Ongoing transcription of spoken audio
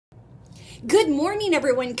Good morning,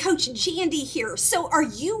 everyone. Coach Jandy here. So, are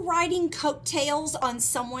you riding coattails on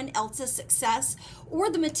someone else's success or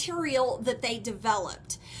the material that they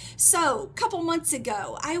developed? So, a couple months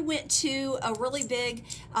ago, I went to a really big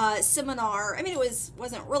seminar. I mean,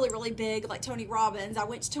 wasn't really big like Tony Robbins. I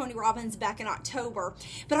went to Tony Robbins back in October,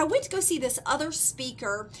 but I went to go see this other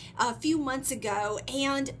speaker a few months ago,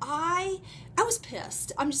 and I was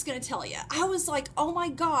pissed. I'm just going to tell you. I was like, oh my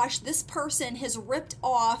gosh, this person has ripped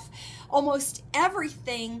off almost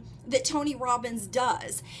everything that Tony Robbins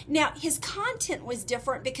does. Now, his content was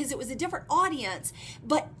different because it was a different audience,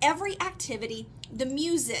 but every activity, the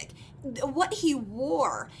music, what he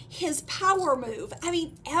wore, his power move, I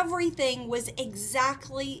mean, everything was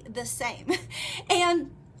exactly the same.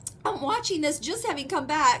 And I'm watching this, just having come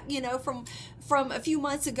back, from a few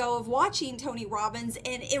months ago of watching Tony Robbins,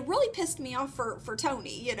 and it really pissed me off for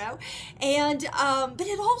Tony, and but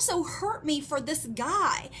it also hurt me for this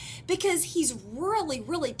guy because he's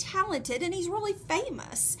really talented and he's really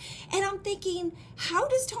famous. And I'm thinking, how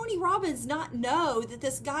does Tony Robbins not know that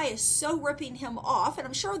this guy is so ripping him off? And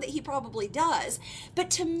I'm sure that he probably does, but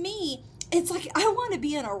to me, it's like, I want to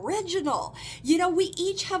be an original. We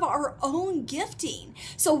each have our own gifting.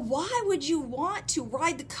 So why would you want to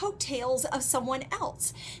ride the coattails of someone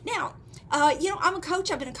else? Now, I'm a coach.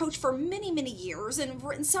 I've been a coach for many years and have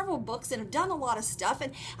written several books and have done a lot of stuff.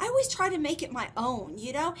 And I always try to make it my own,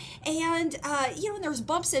 and there's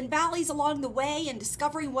bumps and valleys along the way and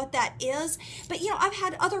discovering what that is. But, I've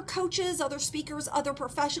had other coaches, other speakers, other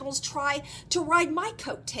professionals try to ride my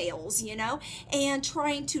coattails, and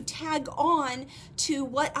trying to tag on to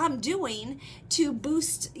what I'm doing to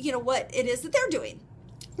boost, what it is that they're doing.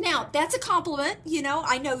 Now, that's a compliment,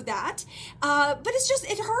 I know that, but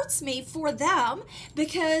it hurts me for them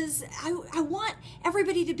because I want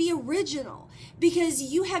everybody to be original, because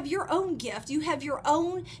you have your own gift, you have your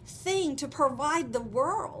own thing to provide the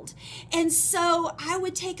world. And so I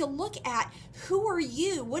would take a look at, who are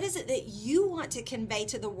you? What is it that you want to convey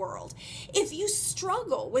to the world? If you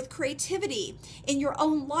struggle with creativity in your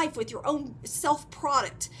own life, with your own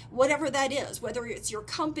self-product, whatever that is, whether it's your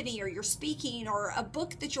company or your speaking or a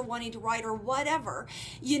book that you're wanting to write or whatever,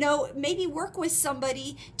 maybe work with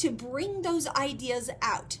somebody to bring those ideas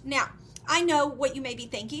out. Now, I know what you may be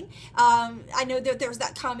thinking. I know that there's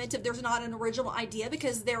that comment of there's not an original idea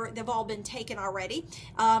because they've all been taken already.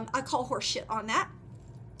 I call horse shit on that.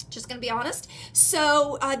 Just going to be honest.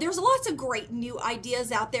 So there's lots of great new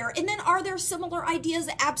ideas out there. And then, are there similar ideas?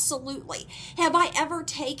 Absolutely. Have I ever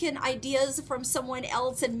taken ideas from someone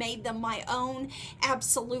else and made them my own?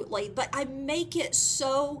 Absolutely. But I make it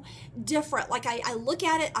so different. Like I look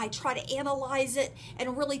at it, I try to analyze it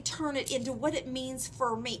and really turn it into what it means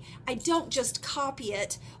for me. I don't just copy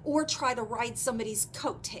it or try to ride somebody's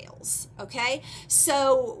coattails. Okay.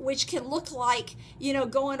 So, which can look like,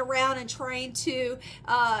 going around and trying to,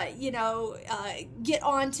 get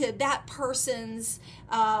onto that person's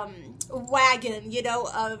wagon,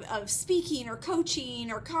 of speaking or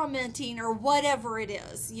coaching or commenting or whatever it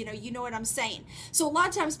is. You know what I'm saying. So a lot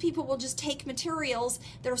of times people will just take materials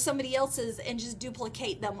that are somebody else's and just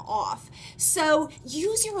duplicate them off. So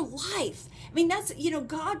use your life. I mean, that's,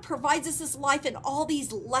 God provides us this life and all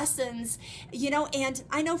these lessons, and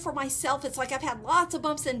I know for myself, it's like I've had lots of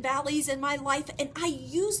bumps and valleys in my life, and I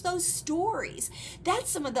use those stories. That's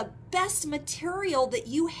some of the best material that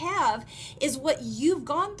you have, is what you've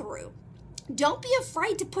gone through. Don't be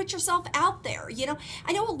afraid to put yourself out there.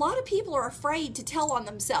 I know a lot of people are afraid to tell on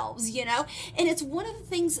themselves, and it's one of the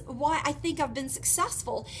things why I think I've been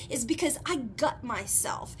successful is because I gut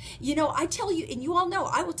myself. I tell you, and you all know,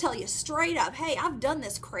 I will tell you straight up, hey, I've done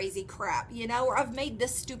this crazy crap, or I've made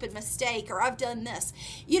this stupid mistake, or I've done this.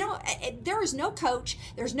 There is no coach,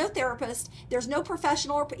 there's no therapist, there's no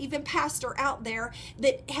professional or even pastor out there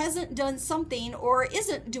that hasn't done something or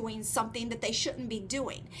isn't doing something that they shouldn't be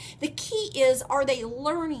doing. The key is, are they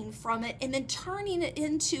learning from it and then turning it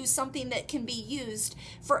into something that can be used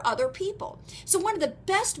for other people? So one of the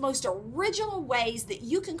best, most original ways that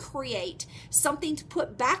you can create something to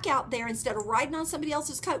put back out there instead of riding on somebody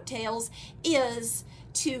else's coattails is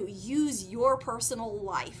to use your personal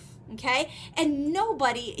life. Okay? And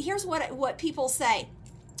here's what people say,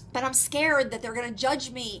 but I'm scared that they're going to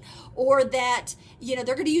judge me, or that, they're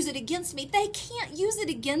going to use it against me. They can't use it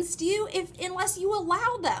against you unless you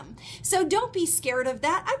allow them. So don't be scared of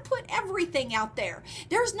that. I put everything out there.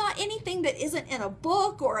 There's not anything that isn't in a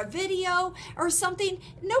book or a video or something.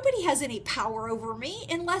 Nobody has any power over me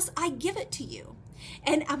unless I give it to you.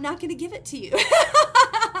 And I'm not going to give it to you.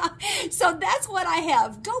 So that's what I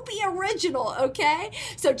have. Go be original, okay?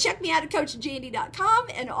 So check me out at coachjandy.com,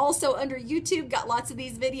 and also under YouTube, got lots of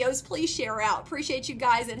these videos. Please share out. Appreciate you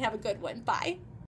guys, and have a good one. Bye.